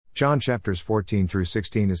John chapters 14 through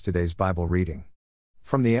 16 is today's Bible reading.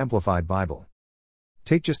 From the Amplified Bible.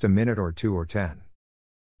 Take just a minute or 2 or 10.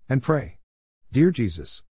 And pray. Dear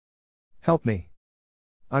Jesus, help me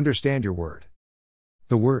understand your word.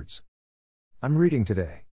 The words I'm reading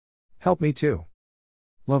today. Help me to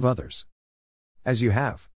love others as you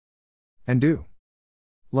have and do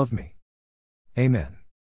love me. Amen.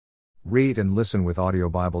 Read and listen with Audio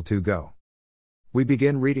Bible 2 Go. We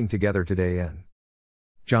begin reading together today in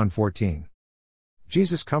John 14.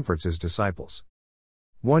 Jesus comforts his disciples.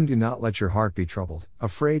 1. Do not let your heart be troubled,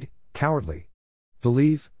 afraid, cowardly.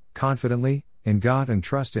 Believe, confidently, in God and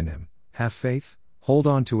trust in Him. Have faith, hold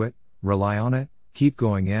on to it, rely on it, keep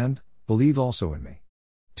going and believe also in me.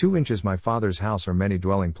 2. In my Father's house are many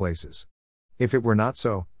dwelling places. If it were not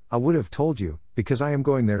so, I would have told you, because I am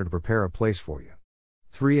going there to prepare a place for you.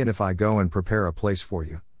 3. And if I go and prepare a place for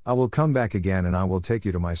you, I will come back again and I will take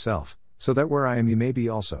you to myself, so that where I am you may be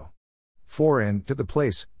also. 4. And to the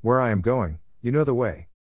place where I am going, you know the way.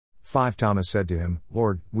 5. Thomas said to him,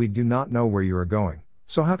 Lord, we do not know where you are going,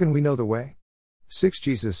 so how can we know the way? 6.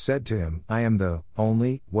 Jesus said to him, I am the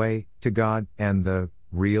only way to God, and the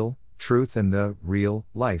real truth and the real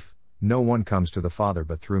life. No one comes to the Father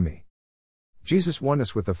but through me. Jesus'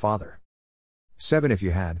 oneness with the Father. 7. If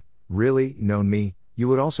you had really known me, you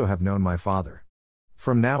would also have known my Father.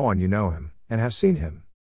 From now on you know him, and have seen him.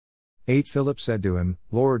 8. Philip said to him,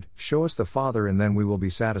 Lord, show us the Father and then we will be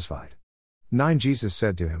satisfied. 9. Jesus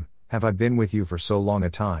said to him, Have I been with you for so long a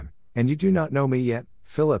time, and you do not know me yet,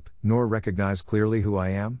 Philip, nor recognize clearly who I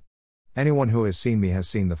am? Anyone who has seen me has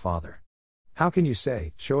seen the Father. How can you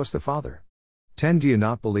say, Show us the Father? 10. Do you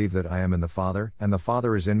not believe that I am in the Father, and the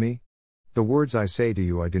Father is in me? The words I say to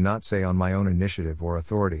you I do not say on my own initiative or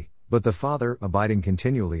authority, but the Father, abiding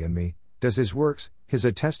continually in me, does his works, his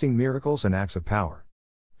attesting miracles and acts of power.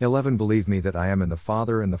 11. Believe me that I am in the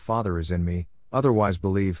Father and the Father is in me, otherwise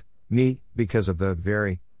believe me, because of the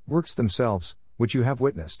very works themselves, which you have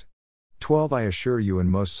witnessed. 12. I assure you and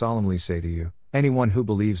most solemnly say to you, anyone who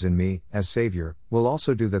believes in me, as Savior, will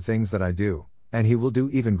also do the things that I do, and he will do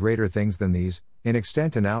even greater things than these, in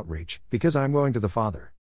extent and outreach, because I am going to the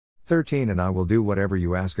Father. 13. And I will do whatever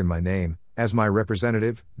you ask in my name, as my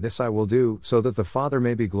representative, this I will do, so that the Father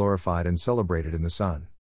may be glorified and celebrated in the Son.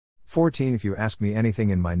 14. If you ask me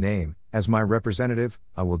anything in my name, as my representative,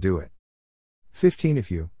 I will do it. 15. If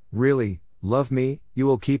you really love me, you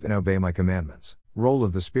will keep and obey my commandments. Role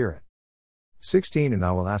of the Spirit. 16. And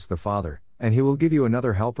I will ask the Father, and he will give you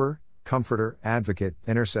another helper, comforter, advocate,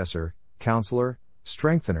 intercessor, counselor,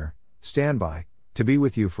 strengthener, standby, to be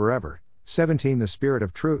with you forever. 17. The Spirit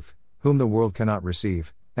of truth, whom the world cannot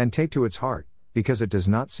receive, and take to its heart, because it does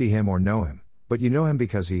not see him or know him, but you know him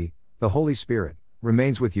because he, the Holy Spirit,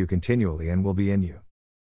 remains with you continually and will be in you.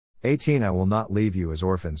 18. I will not leave you as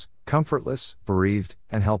orphans, comfortless, bereaved,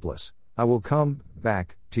 and helpless. I will come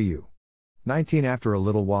back to you. 19. After a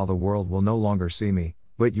little while the world will no longer see me,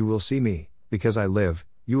 but you will see me, because I live,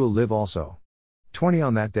 you will live also. 20.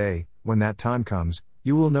 On that day, when that time comes,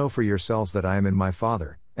 you will know for yourselves that I am in my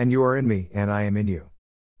Father, and you are in me, and I am in you.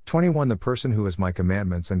 21. The person who has my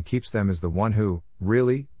commandments and keeps them is the one who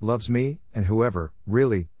really loves me, and whoever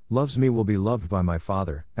really loves me will be loved by my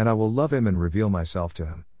Father, and I will love him and reveal myself to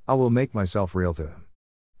him. I will make myself real to him.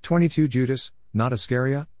 22. Judas, not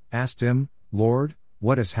Iscariot, asked him, Lord,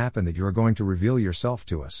 what has happened that you are going to reveal yourself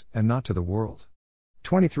to us, and not to the world?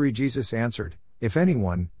 23. Jesus answered, If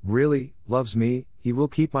anyone really loves me, he will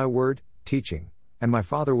keep my word, teaching, and my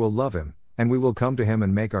Father will love him, and we will come to him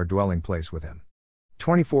and make our dwelling place with him.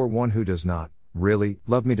 24. One who does not really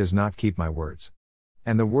love me does not keep my words.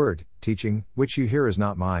 And the word, teaching, which you hear is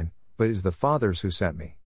not mine, but is the Father's who sent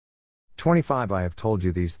me. 25. I have told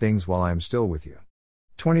you these things while I am still with you.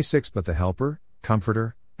 26. But the Helper,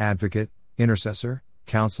 Comforter, Advocate, Intercessor,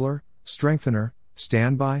 Counselor, Strengthener,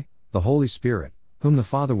 Standby, the Holy Spirit, whom the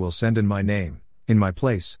Father will send in my name, in my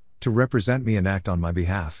place, to represent me and act on my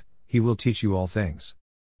behalf, he will teach you all things.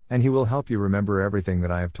 And he will help you remember everything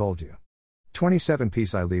that I have told you. 27.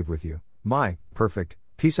 Peace I leave with you, my perfect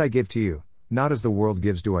peace I give to you, not as the world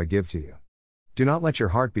gives do I give to you. Do not let your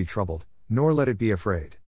heart be troubled, nor let it be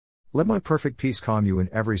afraid. Let my perfect peace calm you in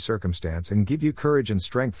every circumstance and give you courage and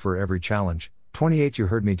strength for every challenge. 28. You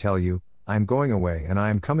heard me tell you, I am going away and I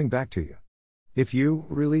am coming back to you. If you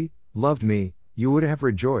really loved me, you would have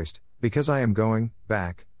rejoiced, because I am going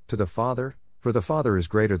back to the Father, for the Father is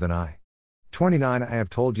greater than I. 29. I have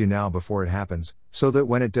told you now before it happens, so that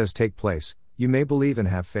when it does take place, you may believe and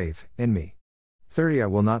have faith in me. 30. I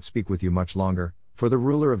will not speak with you much longer, for the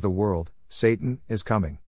ruler of the world, Satan, is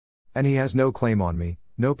coming. And he has no claim on me,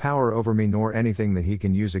 no power over me nor anything that he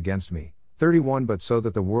can use against me, 31 But so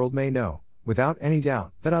that the world may know, without any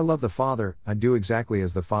doubt, that I love the Father, I do exactly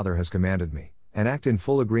as the Father has commanded me, and act in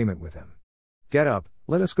full agreement with Him. Get up,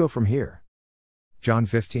 let us go from here. John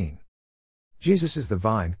 15. Jesus is the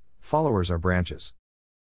vine, followers are branches.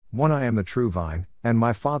 1 I am the true vine, and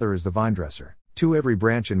my Father is the vinedresser. 2 Every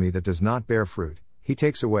branch in me that does not bear fruit, He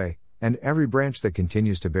takes away, and every branch that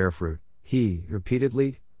continues to bear fruit, He,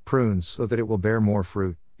 repeatedly, prunes so that it will bear more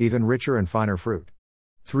fruit, even richer and finer fruit.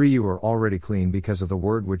 3 You are already clean because of the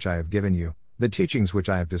word which I have given you, the teachings which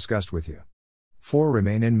I have discussed with you. 4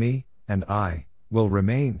 Remain in me, and I will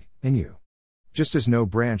remain in you. Just as no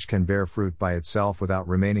branch can bear fruit by itself without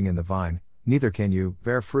remaining in the vine, neither can you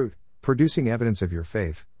bear fruit, producing evidence of your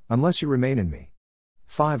faith, unless you remain in me.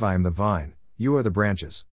 5 I am the vine, you are the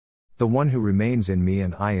branches. The one who remains in me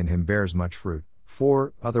and I in him bears much fruit.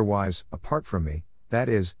 4 Otherwise, apart from me, that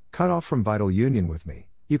is, cut off from vital union with me,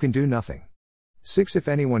 you can do nothing. 6 If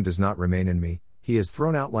anyone does not remain in me, he is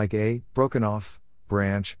thrown out like a broken off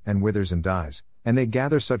branch, and withers and dies, and they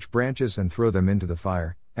gather such branches and throw them into the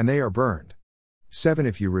fire, and they are burned. 7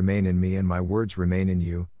 If you remain in me and my words remain in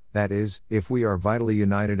you, that is, if we are vitally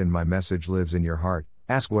united and my message lives in your heart,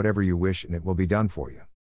 ask whatever you wish and it will be done for you.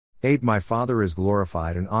 8 My Father is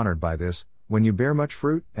glorified and honored by this, when you bear much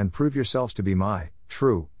fruit, and prove yourselves to be my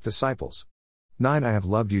true disciples. 9 I have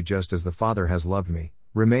loved you just as the Father has loved me,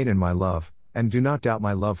 remain in my love, and do not doubt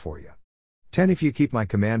my love for you. 10 If you keep my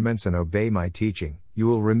commandments and obey my teaching, you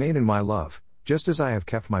will remain in my love, just as I have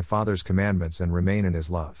kept my Father's commandments and remain in His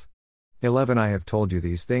love. 11 I have told you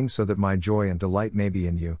these things so that my joy and delight may be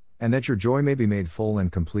in you, and that your joy may be made full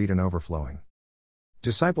and complete and overflowing.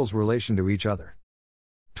 Disciples' relation to each other.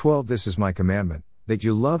 12 This is my commandment, that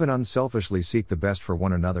you love and unselfishly seek the best for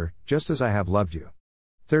one another, just as I have loved you.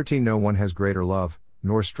 13 No one has greater love,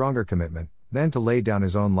 nor stronger commitment, than to lay down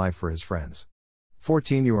his own life for his friends.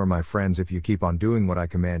 14 You are my friends if you keep on doing what I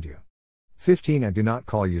command you. 15 I do not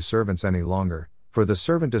call you servants any longer, for the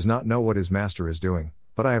servant does not know what his master is doing,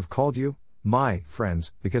 but I have called you, my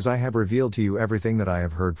friends, because I have revealed to you everything that I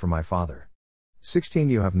have heard from my Father. 16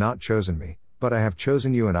 You have not chosen me, but I have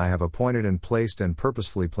chosen you, and I have appointed and placed and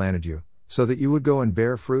purposefully planted you, so that you would go and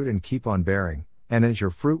bear fruit and keep on bearing, and that your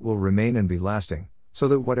fruit will remain and be lasting, so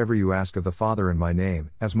that whatever you ask of the Father in my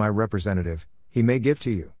name, as my representative, He may give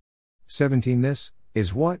to you. 17 This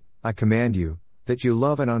is what I command you, that you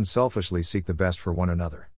love and unselfishly seek the best for one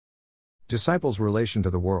another. Disciples' relation to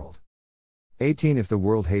the world. 18 If the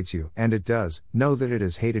world hates you, and it does, know that it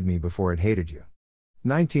has hated me before it hated you.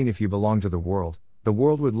 19 If you belong to the world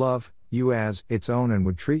would love you as its own and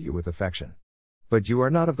would treat you with affection. But you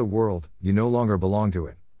are not of the world, you no longer belong to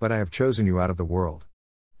it, but I have chosen you out of the world.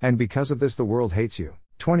 And because of this the world hates you.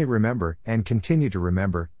 20 Remember, and continue to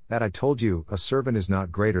remember, that I told you, a servant is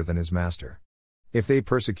not greater than his master. If they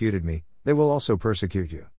persecuted me, they will also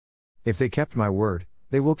persecute you. If they kept my word,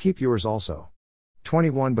 they will keep yours also.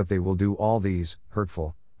 21 But they will do all these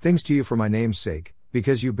hurtful things to you for my name's sake,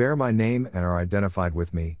 because you bear my name and are identified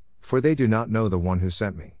with me, for they do not know the one who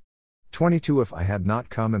sent me. 22 If I had not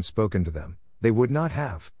come and spoken to them, they would not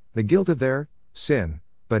have the guilt of their sin,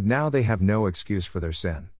 but now they have no excuse for their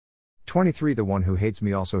sin. 23 The one who hates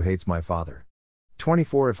me also hates my Father.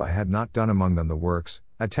 24 If I had not done among them the works,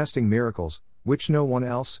 attesting miracles, which no one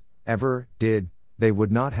else ever did, they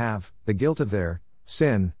would not have the guilt of their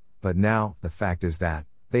sin, but now, the fact is that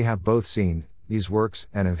they have both seen these works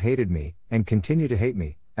and have hated me, and continue to hate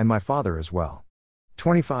me, and my Father as well.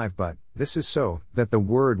 25 But this is so, that the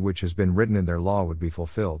word which has been written in their law would be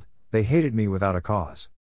fulfilled, they hated me without a cause.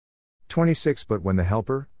 26 But when the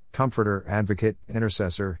Helper, Comforter, Advocate,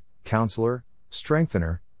 Intercessor, Counselor,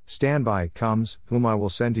 Strengthener, Standby comes, whom I will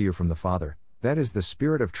send to you from the Father, that is the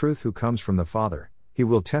Spirit of truth who comes from the Father, He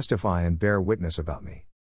will testify and bear witness about me.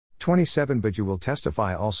 27 But you will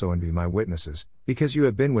testify also and be my witnesses, because you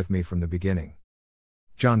have been with me from the beginning.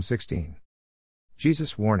 John 16.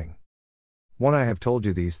 Jesus' warning. 1 I have told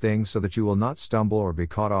you these things so that you will not stumble or be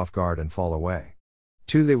caught off guard and fall away.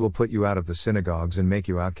 2 They will put you out of the synagogues and make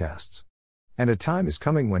you outcasts. And a time is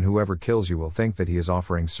coming when whoever kills you will think that he is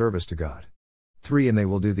offering service to God. 3 And they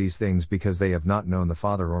will do these things because they have not known the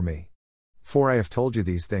Father or me. 4 I have told you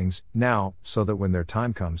these things now, so that when their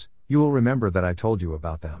time comes, you will remember that I told you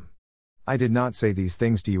about them. I did not say these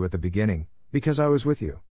things to you at the beginning, because I was with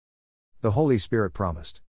you. The Holy Spirit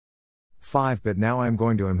promised. 5 But now I am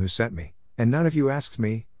going to Him who sent me, and none of you asks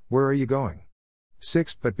me, where are you going?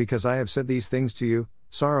 6 But because I have said these things to you,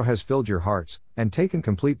 sorrow has filled your hearts, and taken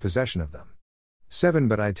complete possession of them. 7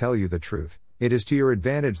 But I tell you the truth, it is to your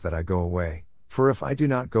advantage that I go away, for if I do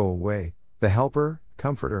not go away, the Helper,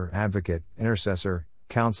 Comforter, Advocate, Intercessor,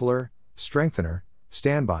 Counselor, Strengthener,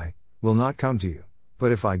 Standby, will not come to you,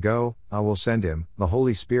 but if I go, I will send him, the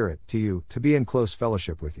Holy Spirit, to you, to be in close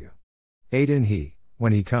fellowship with you. 8 And he,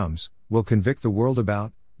 when he comes, will convict the world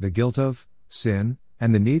about the guilt of sin,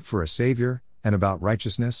 and the need for a Savior, and about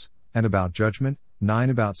righteousness, and about judgment. 9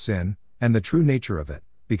 About sin, and the true nature of it,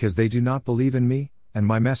 because they do not believe in me, and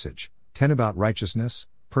my message. 10 About righteousness,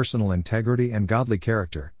 personal integrity and godly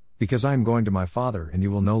character, because I am going to my Father and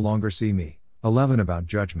you will no longer see me. 11 About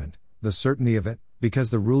judgment, the certainty of it,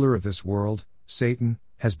 because the ruler of this world, Satan,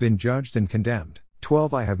 has been judged and condemned.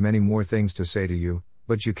 12 I have many more things to say to you,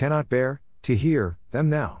 but you cannot bear to hear them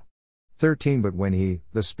now. 13 But when he,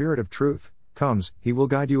 the Spirit of truth, comes, he will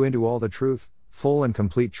guide you into all the truth, full and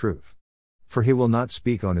complete truth. For he will not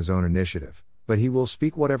speak on his own initiative, but he will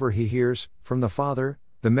speak whatever he hears from the Father,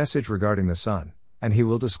 the message regarding the Son, and he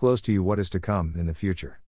will disclose to you what is to come in the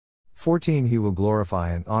future. 14 He will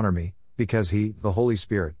glorify and honor me, because he, the Holy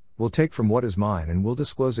Spirit, will take from what is mine and will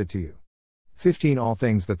disclose it to you. 15 All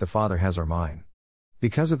things that the Father has are mine.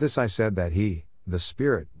 Because of this I said that he, the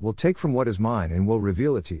Spirit, will take from what is mine and will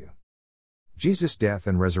reveal it to you. Jesus' death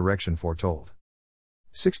and resurrection foretold.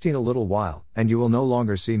 16 A little while, and you will no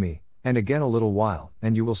longer see me, and again a little while,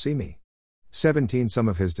 and you will see me. 17 Some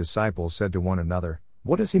of his disciples said to one another,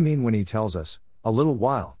 what does he mean when he tells us, a little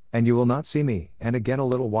while, and you will not see me, and again a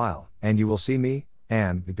little while, and you will see me,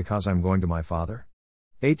 and because I'm going to my Father?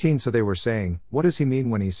 18 So they were saying, what does he mean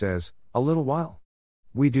when he says, a little while?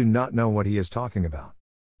 We do not know what he is talking about.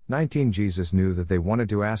 19 Jesus knew that they wanted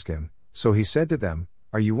to ask him, so he said to them,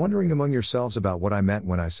 are you wondering among yourselves about what I meant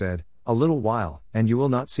when I said, a little while, and you will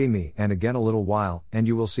not see me, and again a little while, and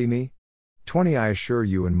you will see me? 20 I assure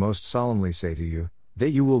you and most solemnly say to you, that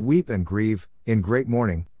you will weep and grieve, in great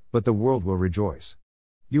mourning, but the world will rejoice.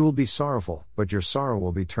 You will be sorrowful, but your sorrow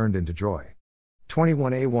will be turned into joy.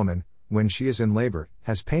 21 A woman, when she is in labor,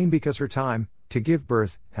 has pain because her time, to give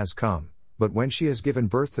birth, has come, but when she has given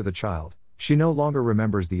birth to the child, she no longer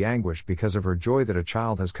remembers the anguish because of her joy that a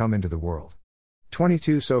child has come into the world.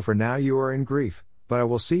 22 So for now you are in grief, but I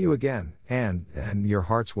will see you again, and your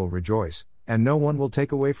hearts will rejoice, and no one will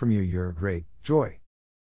take away from you your great joy.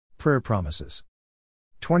 Prayer promises.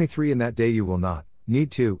 23 In that day you will not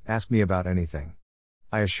need to ask me about anything.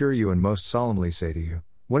 I assure you and most solemnly say to you,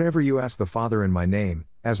 whatever you ask the Father in my name,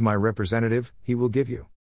 as my representative, he will give you.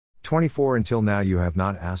 24 Until now you have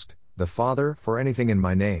not asked the Father for anything in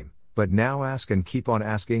my name, but now ask and keep on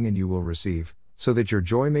asking and you will receive, so that your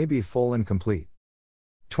joy may be full and complete.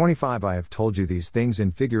 25 I have told you these things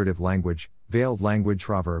in figurative language, veiled language.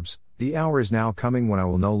 Proverbs. The hour is now coming when I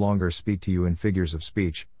will no longer speak to you in figures of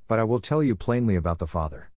speech, but I will tell you plainly about the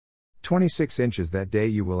Father. 26 Inches That day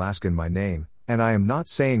you will ask in my name, and I am not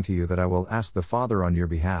saying to you that I will ask the Father on your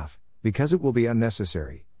behalf, because it will be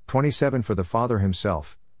unnecessary. 27 For the Father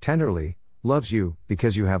himself, tenderly, loves you,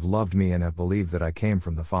 because you have loved me and have believed that I came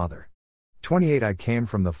from the Father. 28 I came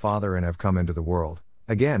from the Father and have come into the world.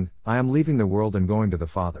 Again, I am leaving the world and going to the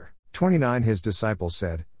Father. 29 His disciples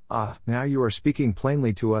said, now you are speaking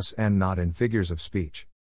plainly to us and not in figures of speech.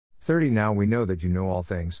 30 Now we know that you know all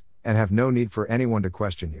things, and have no need for anyone to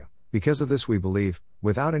question you. Because of this we believe,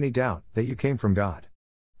 without any doubt, that you came from God.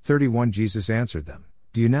 31 Jesus answered them,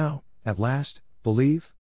 do you now, at last,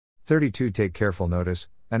 believe? 32 Take careful notice,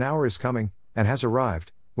 an hour is coming, and has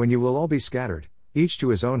arrived, when you will all be scattered, each to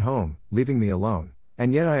his own home, leaving me alone,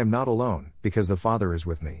 and yet I am not alone, because the Father is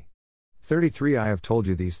with me. 33 I have told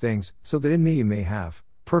you these things, so that in me you may have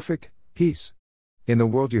perfect peace. In the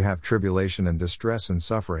world you have tribulation and distress and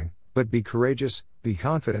suffering, but be courageous, be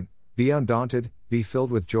confident, be undaunted, be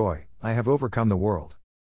filled with joy, I have overcome the world.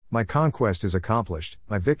 My conquest is accomplished,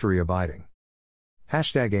 my victory abiding.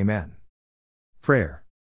 #Amen. Prayer.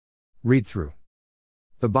 Read through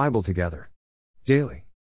the Bible together. Daily.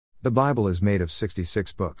 The Bible is made of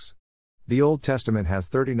 66 books. The Old Testament has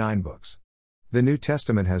 39 books. The New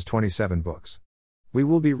Testament has 27 books. We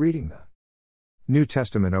will be reading the New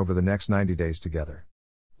Testament over the next 90 days together.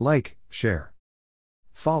 Like, share,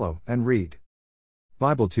 follow, and read.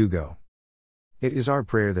 Bible to go. It is our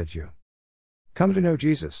prayer that you come to know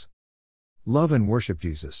Jesus, love and worship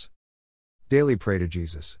Jesus, daily pray to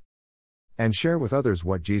Jesus, and share with others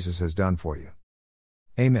what Jesus has done for you.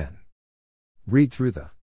 Amen. Read through the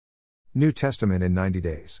New Testament in 90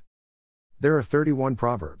 days. There are 31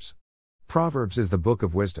 Proverbs. Proverbs is the book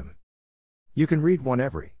of wisdom. You can read one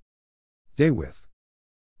every day with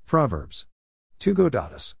Proverbs. To go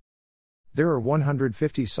datas. There are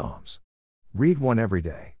 150 Psalms. Read one every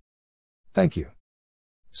day. Thank you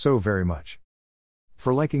so very much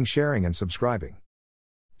for liking, sharing, and subscribing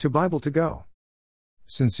to Bible to Go.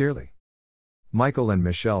 Sincerely, Michael and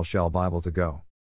Michelle Shell. Bible to Go.